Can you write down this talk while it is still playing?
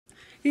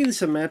Hey,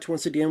 this is Matt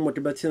once again.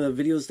 Welcome back to the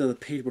videos of the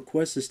paid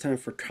requests. This time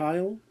for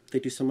Kyle.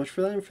 Thank you so much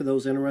for that. And for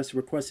those interested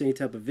in requesting any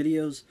type of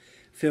videos,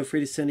 feel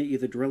free to send it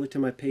either directly to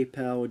my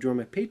PayPal or join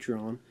my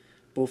Patreon.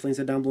 Both links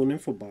are down below in the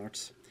info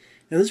box.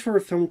 And this is for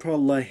a film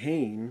called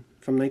Haine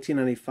from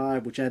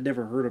 1995, which I had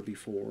never heard of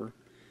before.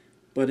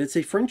 But it's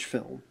a French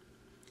film.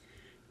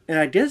 And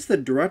I guess the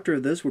director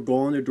of this would go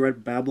on to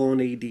direct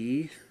Babylon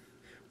AD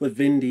with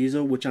Vin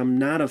Diesel, which I'm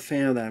not a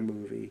fan of that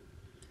movie.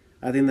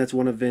 I think that's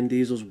one of Vin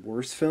Diesel's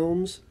worst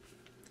films.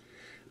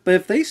 But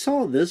if they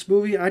saw this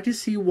movie, I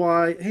just see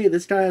why, hey,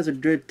 this guy has a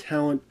good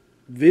talent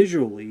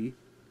visually.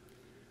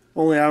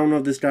 Only I don't know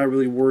if this guy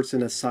really works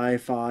in a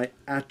sci-fi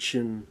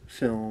action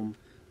film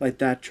like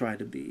that tried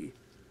to be.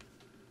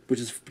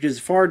 Which is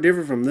far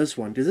different from this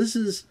one. Because this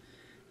is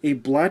a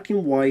black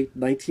and white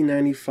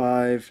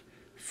 1995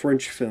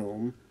 French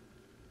film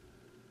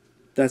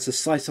that's a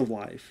slice of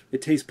life.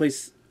 It takes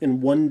place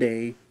in one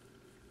day.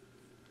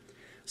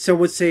 Some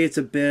would say it's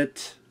a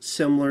bit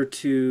similar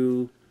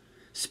to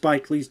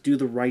Spike Lee's Do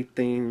the Right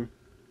Thing,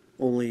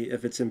 only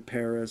if it's in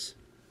Paris.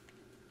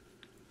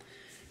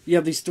 You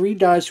have these three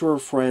guys who are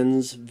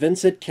friends,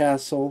 Vincent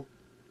Cassel,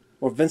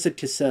 or Vincent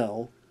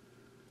Cassel,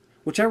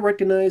 which I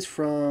recognize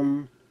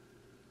from,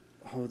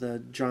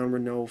 the Jean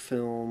Reno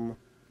film,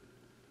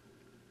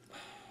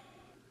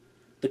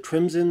 The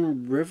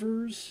Crimson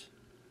Rivers?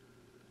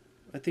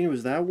 I think it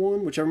was that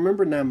one, which I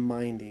remember not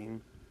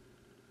minding.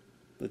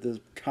 But this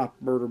cop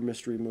murder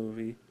mystery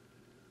movie.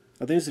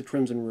 I think it's The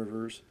Crimson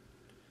Rivers.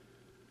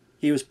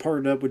 He was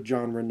partnered up with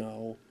Jean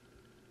Reno.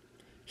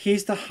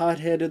 He's the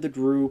hothead of the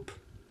group.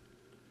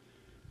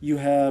 You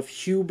have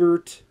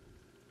Hubert,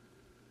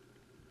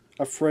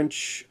 a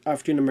French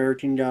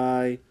African-American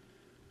guy.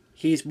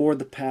 He's more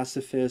the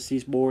pacifist.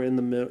 He's more in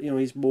the middle.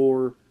 He's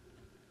more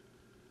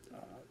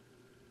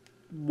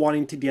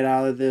wanting to get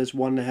out of this,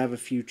 wanting to have a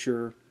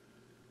future.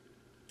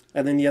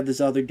 And then you have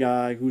this other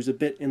guy who's a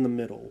bit in the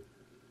middle.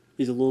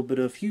 He's a little bit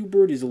of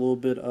Hubert. He's a little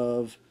bit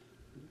of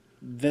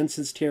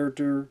Vincent's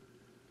character,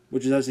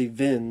 which is actually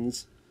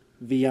Vinz,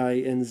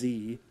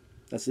 V-I-N-Z.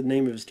 That's the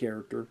name of his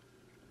character.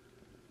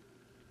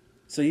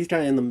 So he's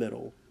kind of in the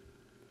middle.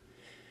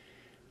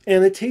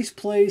 And it takes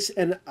place,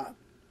 and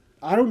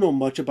I don't know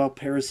much about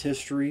Paris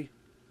history,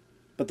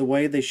 but the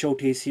way they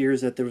showcase here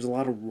is that there was a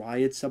lot of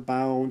riots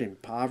abound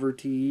and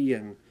poverty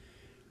and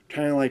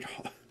kind of like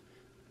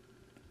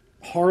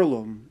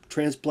Harlem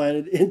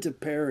transplanted into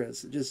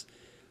Paris. Just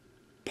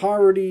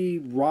poverty,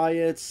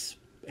 riots,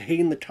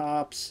 hating the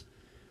cops.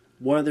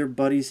 One of their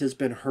buddies has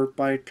been hurt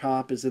by a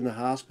cop, is in the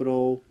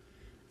hospital,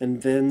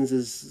 and Vinz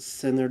is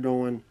sitting there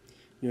going,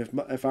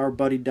 if our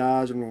buddy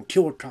dies, I'm going to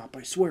kill a cop,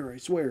 I swear, I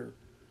swear.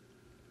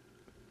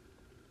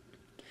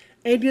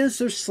 And it's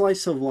their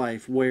slice of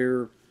life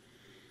where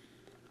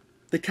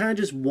they kind of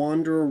just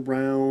wander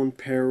around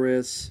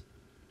Paris.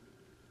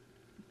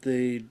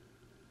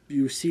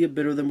 You see a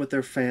bit of them with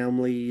their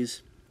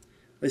families.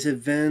 Like I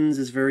said, Vinz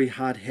is very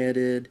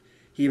hot-headed.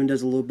 He even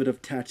does a little bit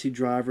of taxi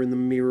driver in the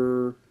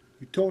mirror.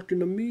 You talking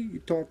to me?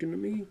 You talking to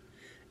me?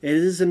 It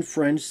is in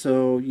French,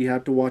 so you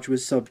have to watch with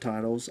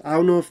subtitles. I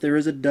don't know if there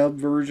is a dub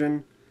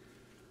version,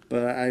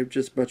 but I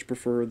just much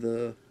prefer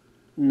the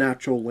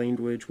natural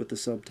language with the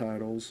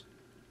subtitles.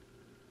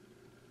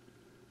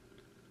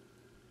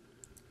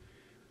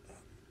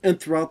 And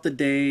throughout the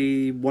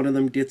day, one of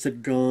them gets a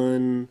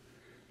gun.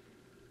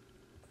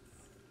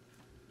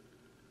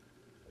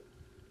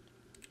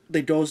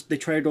 They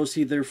try to go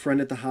see their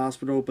friend at the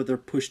hospital, but they're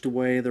pushed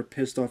away. They're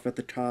pissed off at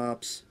the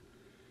cops.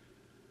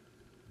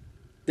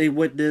 They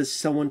witness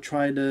someone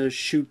try to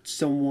shoot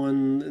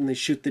someone, and they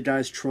shoot the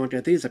guy's trunk.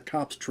 I think it's a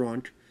cop's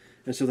trunk.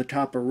 And so the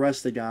cop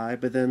arrests the guy,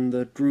 but then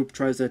the group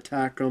tries to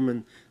attack him,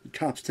 and the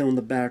cops tell him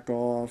to back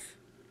off.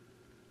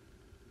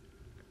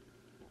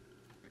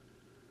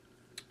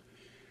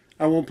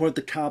 At one point,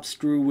 the cops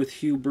screw with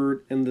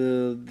Hubert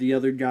and the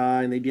other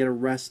guy, and they get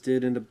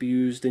arrested and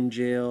abused in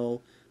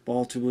jail, but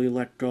ultimately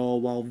let go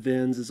while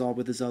Vinz is all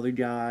with this other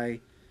guy.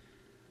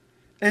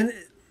 And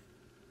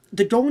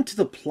to go into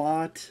the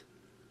plot,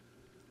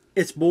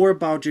 it's more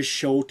about just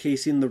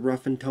showcasing the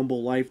rough and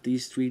tumble life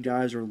these three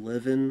guys are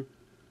living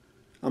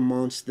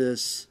amongst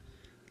this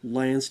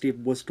landscape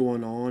of what's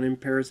going on in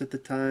Paris at the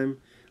time,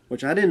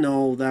 which I didn't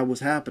know that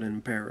was happening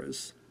in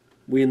Paris.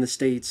 We in the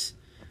States,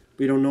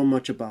 we don't know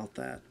much about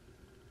that.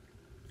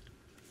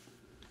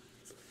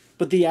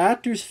 But the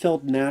actors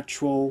felt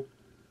natural.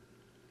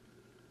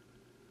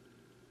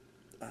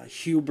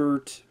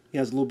 Hubert, he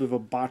has a little bit of a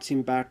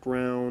boxing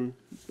background.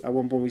 At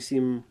one point we see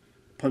him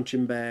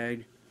punching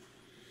bag.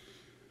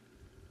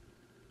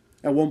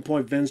 At one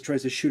point Vince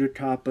tries to shoot a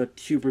cop, but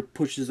Hubert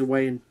pushes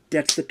away and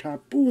decks the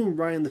cop, boom,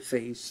 right in the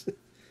face.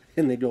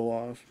 And they go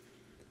off.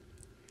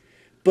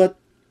 But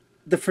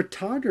the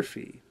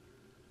photography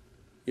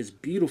is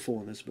beautiful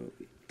in this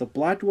movie. The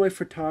black and white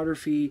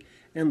photography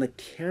and the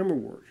camera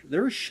work.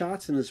 There are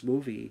shots in this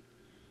movie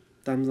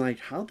that I'm like,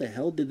 how the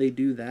hell did they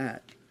do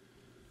that?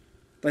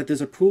 Like,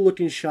 there's a cool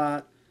looking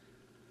shot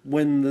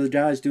when the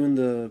guy's doing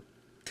the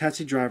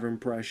taxi driver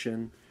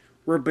impression,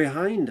 where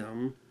behind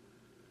him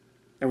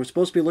And we're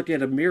supposed to be looking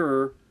at a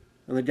mirror,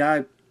 and the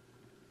guy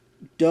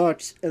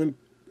ducks, and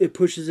it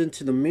pushes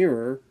into the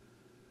mirror,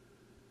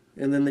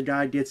 and then the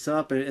guy gets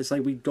up, and it's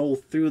like we go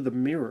through the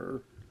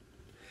mirror.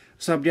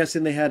 So I'm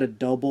guessing they had a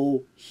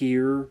double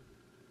here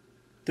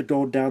to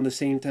go down the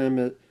same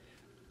time.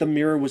 The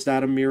mirror was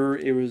not a mirror,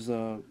 it was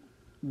a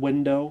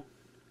window.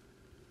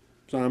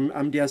 So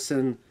I'm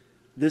guessing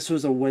this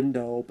was a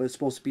window, but it's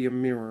supposed to be a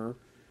mirror.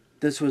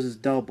 This was his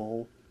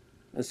double.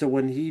 And so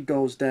when he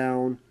goes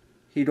down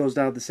at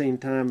the same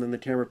time, then the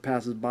camera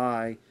passes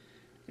by,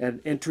 and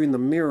entering the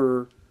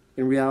mirror,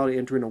 in reality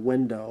entering a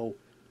window,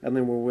 and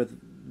then we're with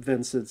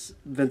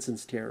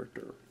Vincent's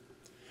character.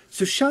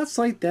 So shots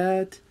like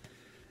that,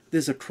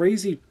 there's a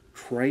crazy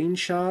train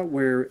shot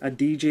where a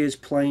DJ is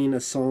playing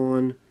a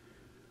song.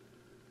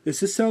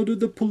 It's the sound of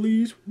the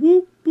police,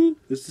 whoop whoop,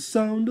 it's the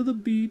sound of the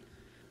beat.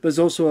 But there's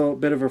also a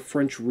bit of a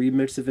French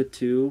remix of it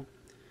too.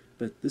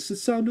 But this is the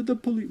sound of the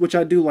police, which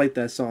I do like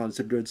that song, it's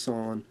a good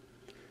song.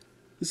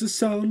 It's the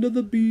sound of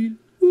the beat,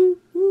 woo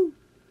woo.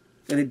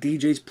 And the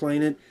DJ's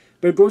playing it.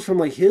 But it goes from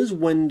like his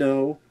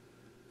window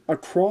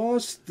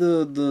across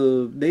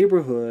the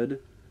neighborhood,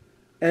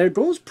 and it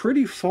goes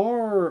pretty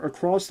far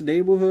across the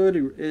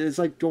neighborhood. It's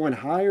like going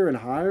higher and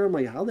higher. I'm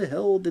like, how the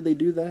hell did they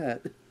do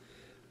that?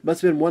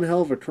 Must have been one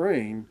hell of a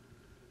train.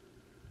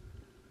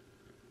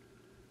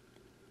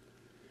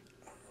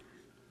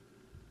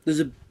 There's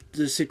a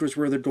sequence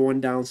where they're going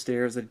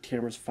downstairs, the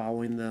camera's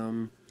following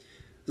them.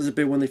 There's a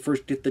bit when they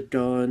first get the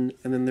gun,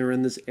 and then they're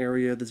in this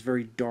area that's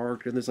very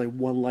dark, and there's like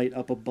one light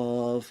up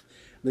above.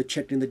 They're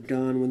checking the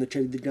gun. When they're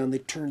checking the gun, they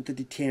turn to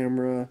the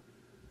camera.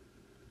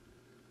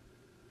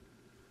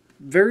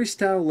 Very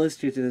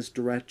stylistic in this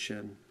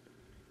direction.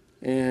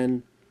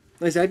 And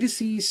like I said, I just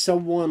see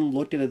someone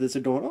looking at this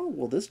and going, oh,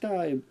 well, this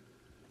guy,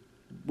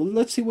 well,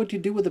 let's see what you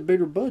do with a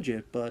bigger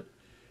budget. But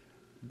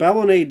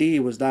Babylon AD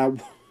was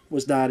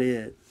not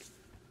it.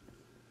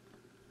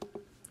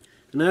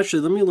 And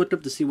actually, let me look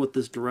up to see what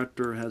this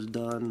director has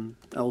done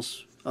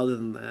else other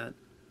than that.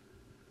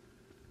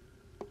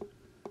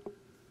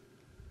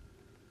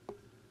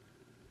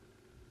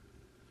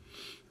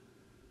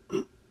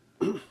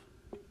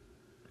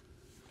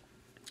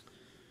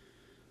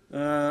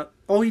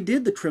 Oh, he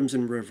did the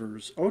Crimson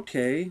Rivers.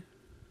 Okay.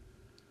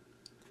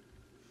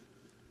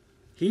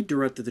 He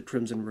directed the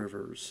Crimson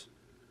Rivers.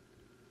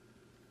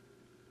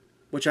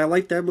 Which I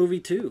like that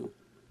movie too.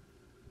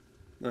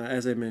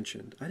 As I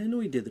mentioned. I didn't know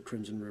he did the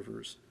Crimson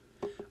Rivers.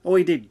 Oh,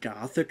 he did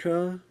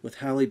Gothica with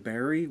Halle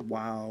Berry?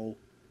 Wow.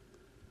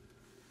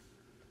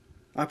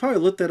 I probably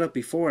looked that up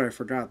before and I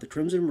forgot. The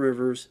Crimson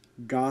Rivers,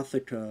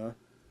 Gothica.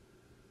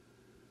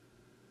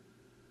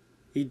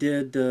 He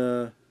did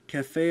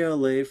Café à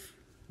Leif,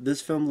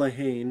 this film La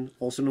Haine,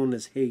 also known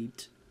as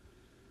Hate.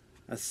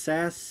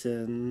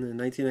 Assassin in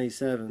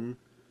 1997.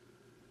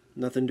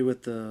 Nothing to do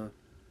with the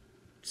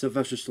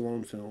Sylvester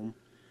Stallone film.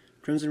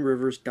 Crimson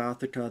Rivers,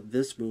 Gothica,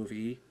 this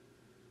movie.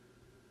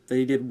 Then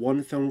he did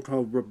one film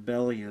called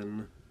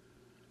Rebellion,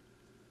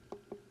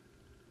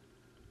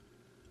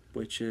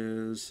 which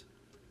is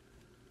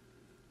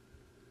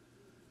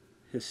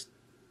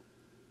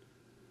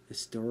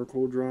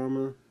historical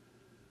drama.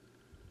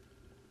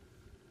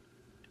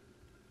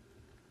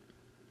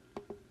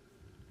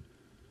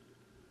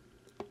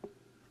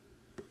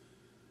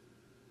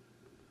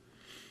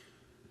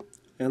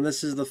 And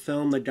this is the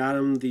film that got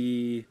him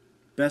the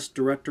Best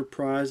Director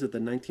Prize at the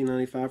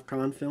 1995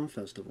 Cannes Film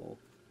Festival.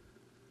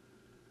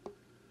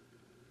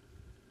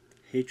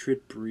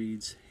 Hatred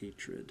breeds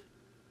hatred.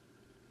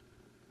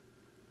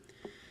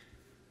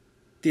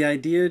 The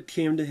idea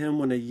came to him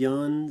when a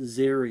young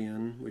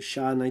Zarian was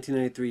shot in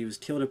 1993. He was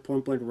killed at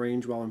point-blank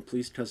range while in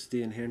police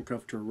custody and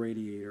handcuffed to a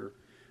radiator.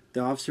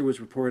 The officer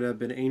was reported to have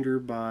been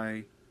angered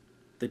by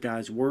the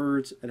guy's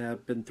words and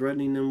had been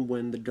threatening him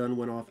when the gun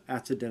went off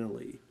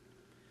accidentally.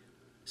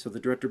 So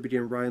the director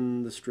began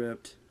writing the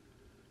script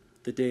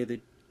the day the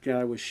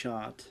guy was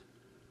shot.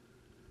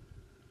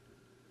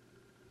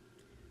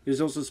 He was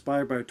also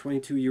inspired by a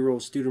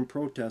 22-year-old student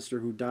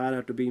protester who died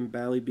after being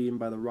badly beaten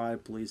by the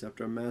riot police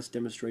after a mass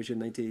demonstration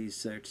in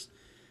 1986,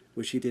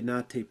 which he did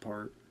not take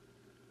part.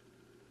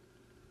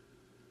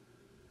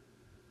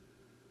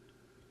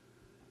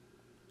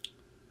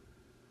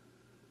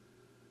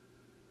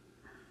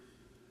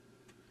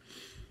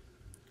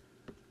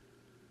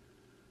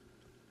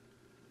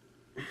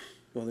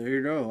 Well, there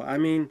you go. I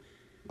mean,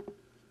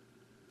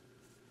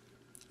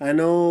 I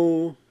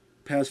know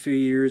past few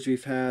years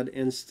we've had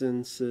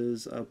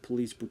instances of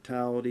police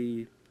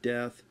brutality,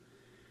 death.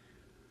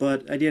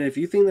 But again, if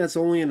you think that's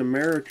only in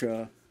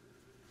America,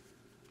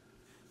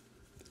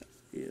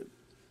 it's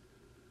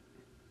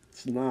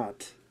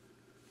not.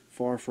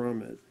 Far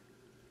from it.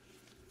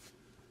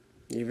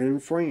 Even in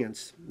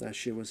France, that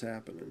shit was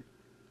happening.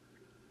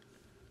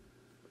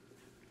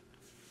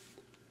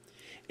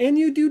 And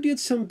you do get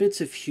some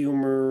bits of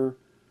humor,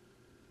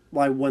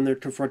 like when they're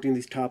confronting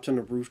these cops on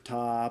the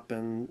rooftop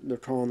and they're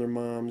calling their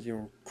moms, you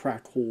know,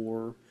 crack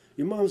whore.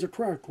 Your mom's a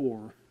crack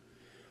whore.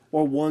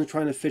 Or one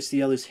trying to fix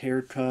the other's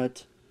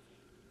haircut.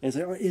 And it's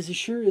like, oh, is it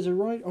sure? Is it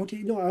right?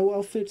 Okay, no,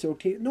 I'll fix it.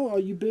 Okay, no,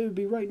 you better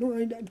be right. No,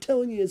 I'm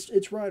telling you,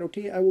 it's right.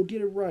 Okay, I will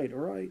get it right. All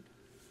right,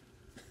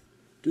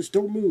 just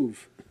don't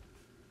move.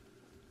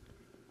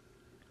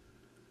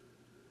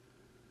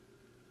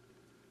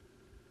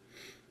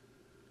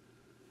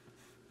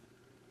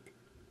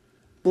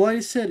 But like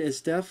I said,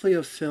 it's definitely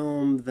a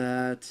film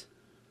that,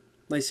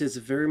 like I said, it's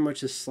very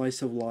much a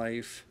slice of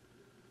life.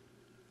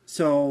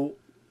 So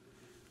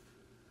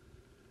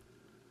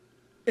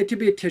it could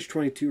be a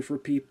catch-22 for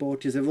people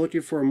because if they're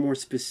looking for a more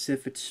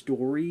specific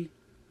story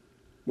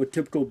with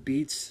typical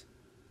beats,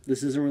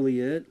 this isn't really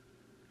it.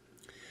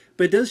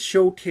 But it does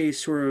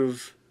showcase sort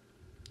of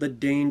the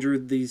danger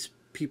these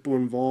people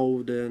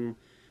involved in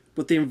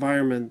with the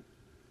environment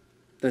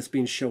that's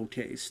being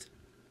showcased.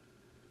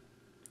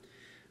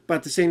 But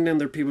at the same time,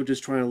 they're people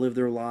just trying to live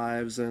their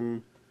lives,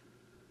 and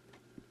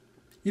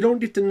you don't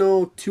get to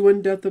know too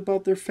in depth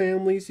about their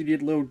families. You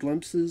get little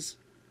glimpses.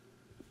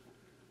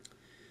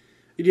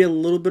 You get a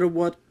little bit of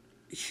what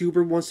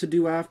Hubert wants to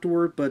do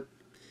afterward, but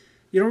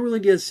you don't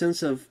really get a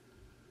sense of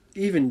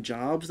even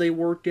jobs they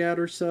worked at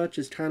or such.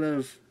 It's kind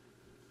of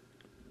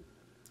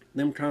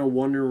them kind of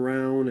wandering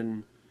around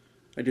and,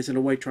 I guess, in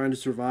a way, trying to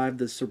survive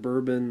the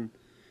suburban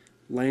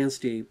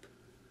landscape.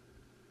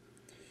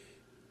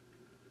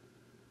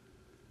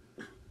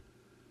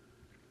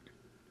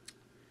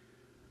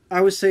 I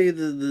would say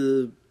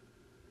the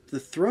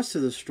thrust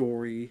of the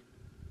story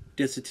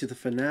gets it to the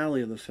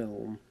finale of the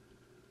film.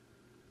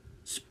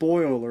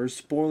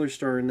 Spoilers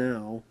starting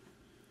now,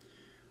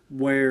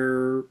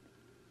 where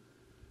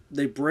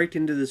they break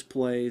into this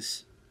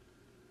place.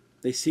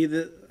 They see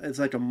that it's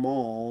like a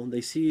mall.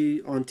 They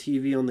see on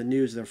TV on the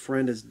news their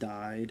friend has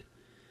died.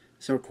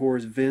 So of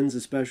course Vince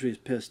especially is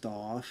pissed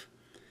off.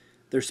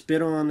 They're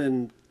spit on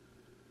and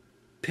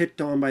picked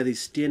on by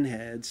these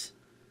skinheads,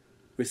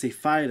 which they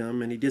fight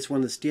him, and he gets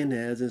one of the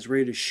skinheads and is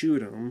ready to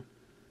shoot him,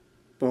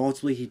 but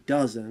ultimately he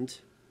doesn't.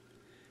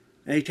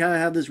 And you kind of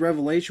have this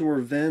revelation where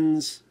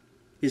Vince,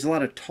 he's a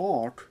lot of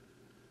talk,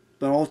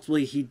 but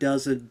ultimately he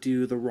doesn't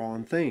do the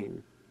wrong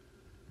thing.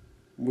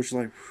 Which is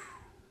like,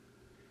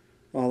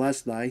 well,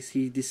 that's nice.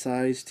 He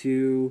decides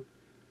to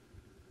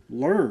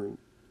learn.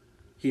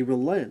 He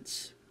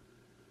relents.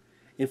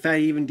 In fact,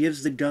 he even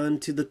gives the gun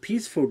to the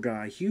peaceful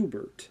guy,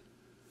 Hubert.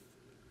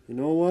 You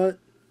know what?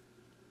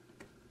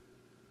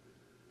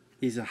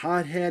 He's a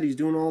hothead, he's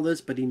doing all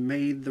this, but he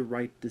made the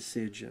right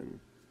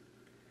decision.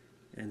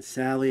 And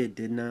sadly, it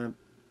did not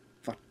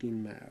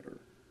fucking matter.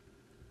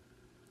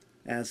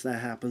 As that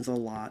happens a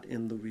lot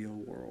in the real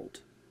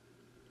world.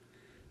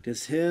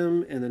 Just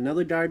him and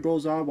another guy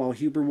goes on while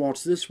Hubert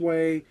walks this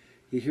way.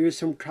 He hears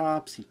some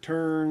cops, he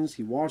turns,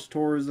 he walks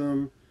towards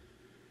them.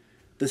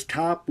 This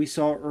cop we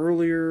saw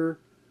earlier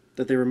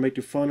that they were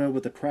making fun of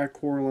with the crack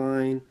core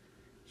line.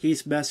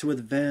 He's messing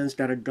with Vince,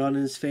 got a gun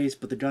in his face,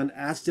 but the gun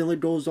accidentally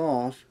goes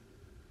off,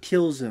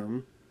 kills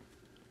him.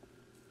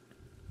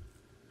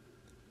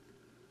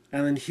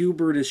 And then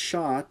Hubert is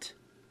shot,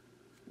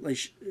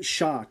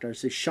 shot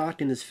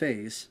in his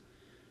face.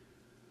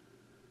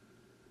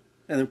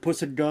 And then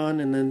puts a gun,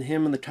 and then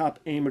him and the cop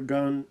aim a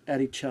gun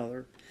at each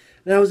other.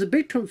 Now I was a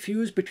bit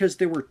confused because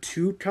there were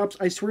two cops.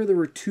 I swear there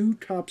were two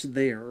cops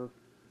there.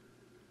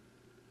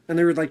 And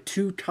there were like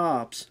two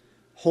cops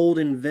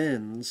holding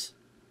Vince.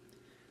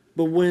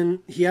 But when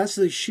he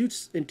actually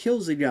shoots and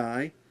kills the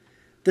guy,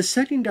 the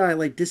second guy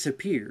like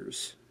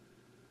disappears.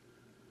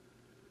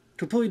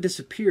 Completely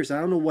disappears.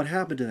 I don't know what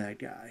happened to that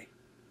guy.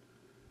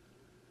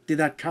 Did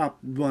that cop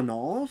run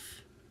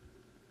off?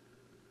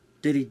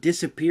 Did he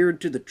disappear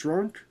into the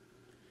trunk?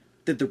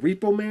 Did the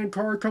Repo Man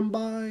car come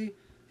by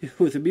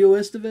with Emilio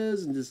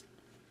Estevez and just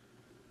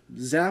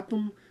zap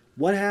him?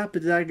 What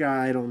happened to that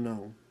guy? I don't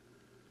know.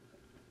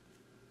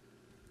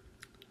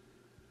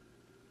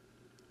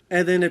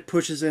 And then it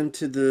pushes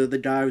into the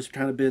guy who's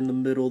kind of been in the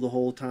middle the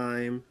whole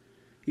time.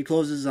 He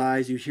closes his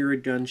eyes, you hear a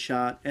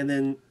gunshot, and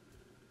then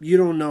you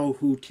don't know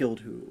who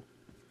killed who.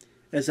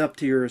 It's up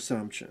to your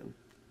assumption.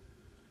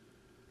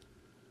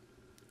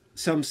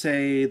 Some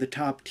say the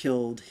cop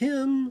killed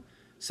him.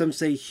 Some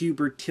say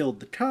Hubert killed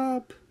the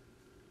cop.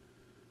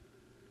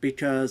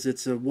 Because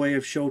it's a way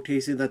of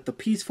showcasing that the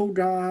peaceful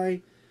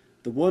guy,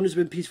 the one who's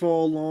been peaceful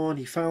all along,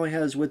 he finally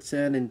had his wits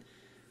end. And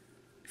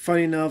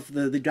funny enough,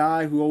 the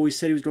guy who always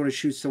said he was going to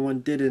shoot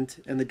someone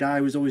didn't. And the guy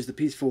who was always the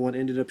peaceful one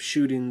ended up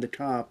shooting the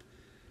cop.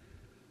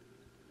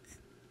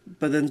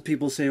 But then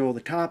people say, oh,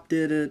 the cop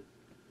did it.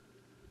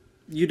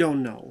 You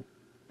don't know.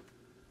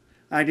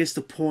 I guess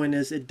the point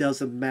is it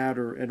doesn't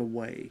matter in a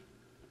way.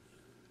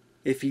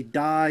 If he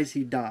dies,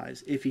 he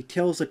dies. If he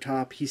kills the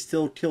cop, he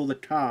still killed the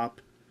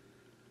cop.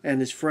 And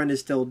his friend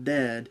is still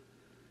dead.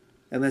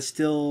 And that's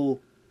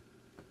still...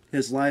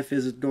 his life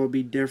isn't going to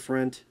be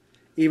different.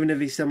 Even if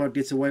he somehow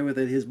gets away with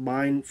it, his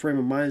frame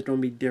of mind is going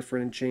to be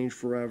different and change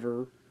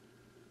forever.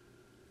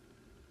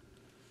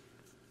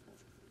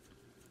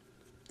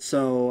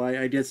 So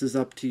I guess it's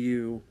up to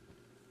you.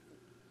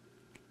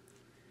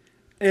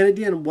 And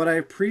again, what I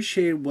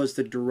appreciated was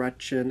the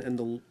direction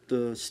and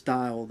the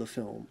style of the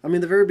film. I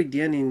mean, the very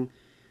beginning,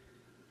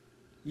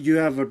 you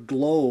have a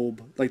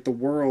globe, like the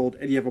world,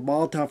 and you have a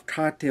Molotov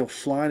cocktail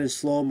flying in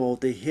slow-mo.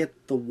 They hit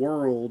the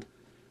world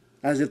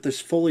as if this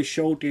fully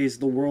showcase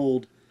the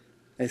world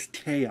as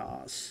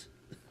chaos.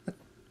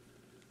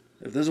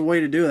 If there's a way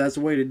to do it, that's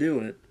a way to do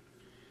it.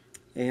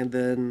 And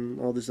then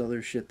all this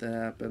other shit that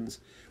happens,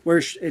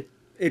 where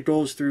it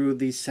goes through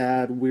these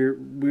sad,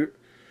 weird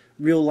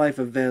real life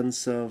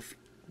events of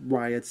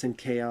riots and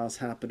chaos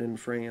happen in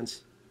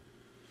France.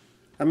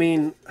 I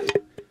mean,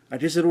 I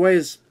guess in a way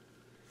it's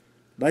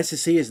nice to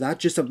see it's not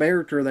just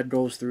America that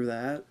goes through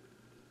that.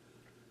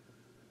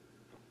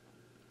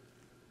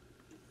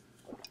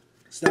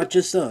 It's not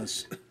just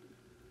us.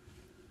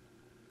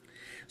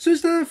 So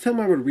it's not a film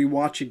I would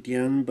rewatch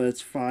again, but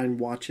it's fine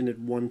watching it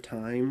one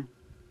time.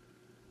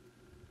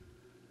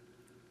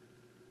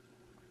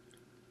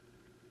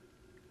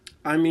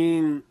 I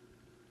mean,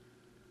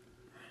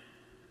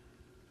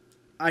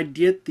 I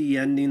get the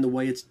ending, the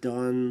way it's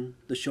done,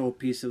 the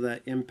showpiece of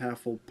that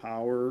impactful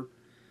power.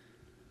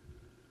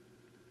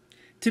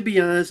 To be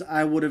honest,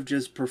 I would have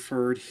just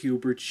preferred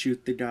Hubert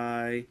shoot the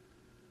guy,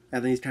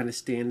 and then he's kind of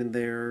standing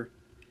there,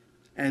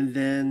 and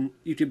then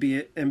you could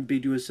be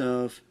ambiguous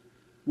of,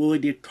 will he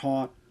get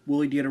caught?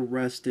 Will he get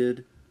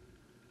arrested?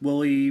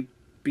 Will he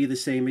be the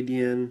same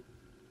again?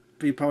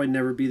 But he'll probably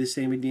never be the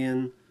same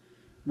again.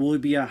 Will he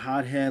be a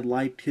hothead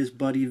like his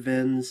buddy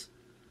Vince?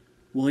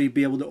 Will he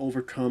be able to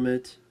overcome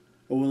it?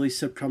 Or will he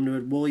succumb to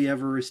it? Will he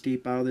ever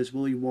escape out of this?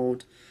 Will he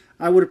won't?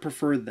 I would have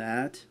preferred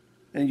that.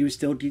 And you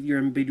still get your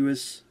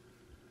ambiguous...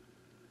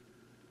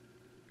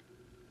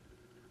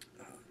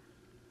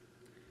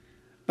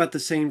 But at the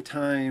same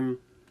time,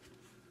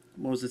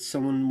 what was it?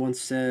 Someone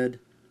once said...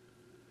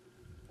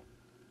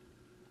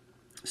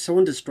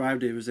 Someone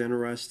described it. It was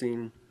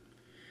interesting.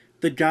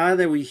 The guy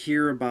that we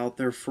hear about,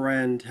 their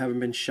friend, having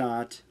been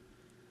shot...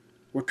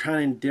 we're kind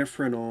of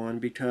indifferent on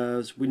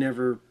because we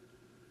never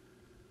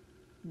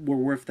were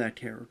with that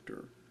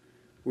character.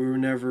 We were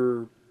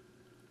never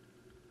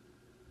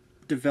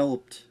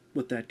developed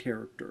with that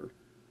character.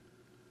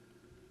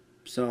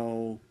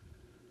 So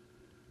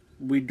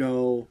we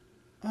go,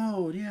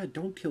 oh yeah,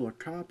 don't kill a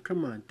cop.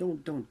 Come on,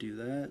 don't do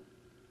that.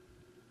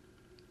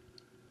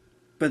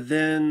 But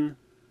then,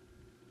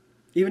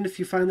 even if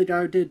you find the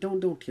guy who did,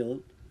 don't kill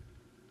it.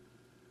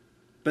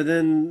 But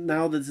then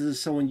now that this is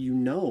someone you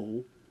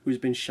know who's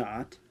been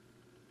shot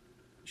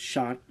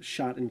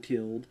and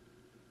killed,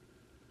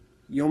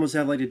 you almost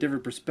have like a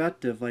different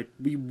perspective. Like,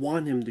 we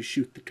want him to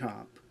shoot the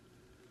cop.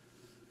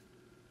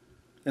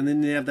 And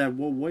then they have that,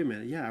 well, wait a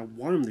minute, yeah, I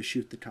want him to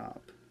shoot the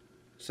cop.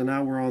 So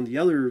now we're on the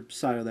other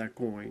side of that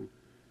coin.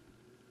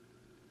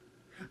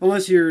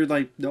 Unless you're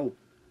like, no,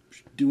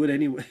 do it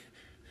anyway.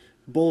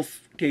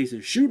 Both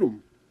cases, shoot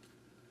them.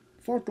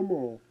 Fuck them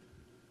all.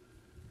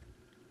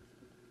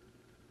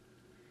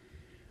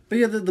 But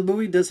yeah, the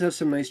movie does have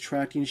some nice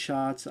tracking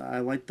shots. I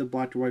like the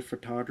black and white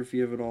photography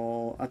of it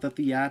all. I thought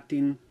the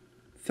acting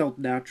felt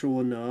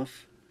natural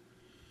enough.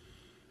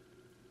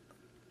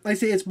 Like I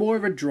say, it's more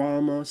of a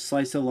drama,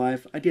 slice of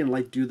life. I didn't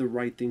like Do the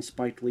Right Thing,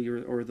 Spike Lee,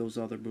 or those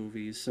other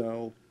movies,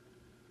 so...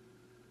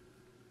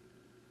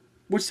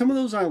 Which some of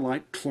those I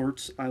like.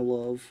 Clerks, I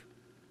love.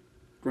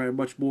 Granted,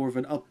 much more of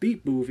an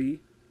upbeat movie.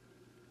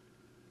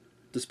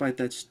 Despite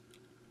that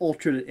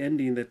alternate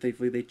ending that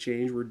they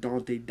changed, where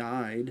Dante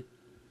died.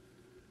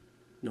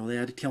 No, they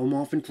had to kill him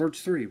off in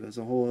Clerks 3, but that's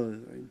a whole other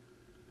thing.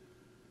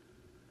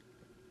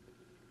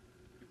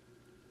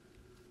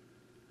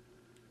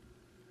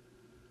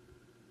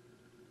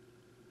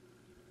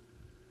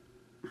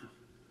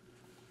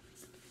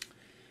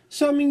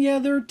 So, I mean, yeah,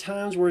 there are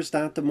times where it's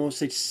not the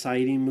most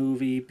exciting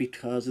movie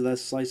because of that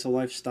slice of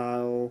life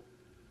style.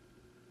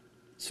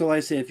 So, like I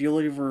say, if you're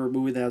looking for a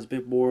movie that has a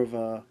bit more of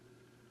a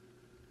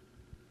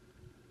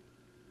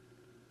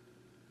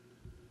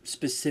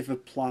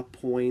specific plot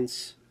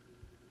points,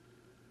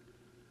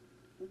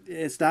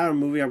 it's not a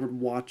movie I would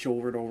watch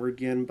over and over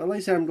again. But like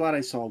I said, I'm glad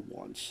I saw it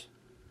once.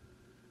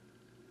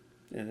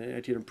 And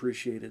I can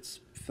appreciate its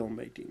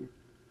filmmaking,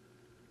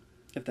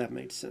 if that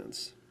makes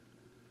sense.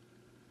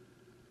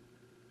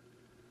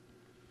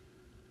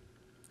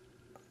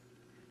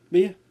 But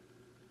yeah,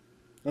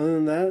 other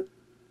than that,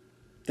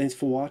 thanks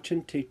for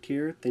watching. Take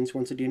care. Thanks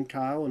once again,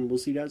 Kyle, and we'll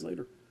see you guys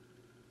later.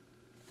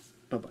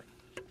 Bye-bye.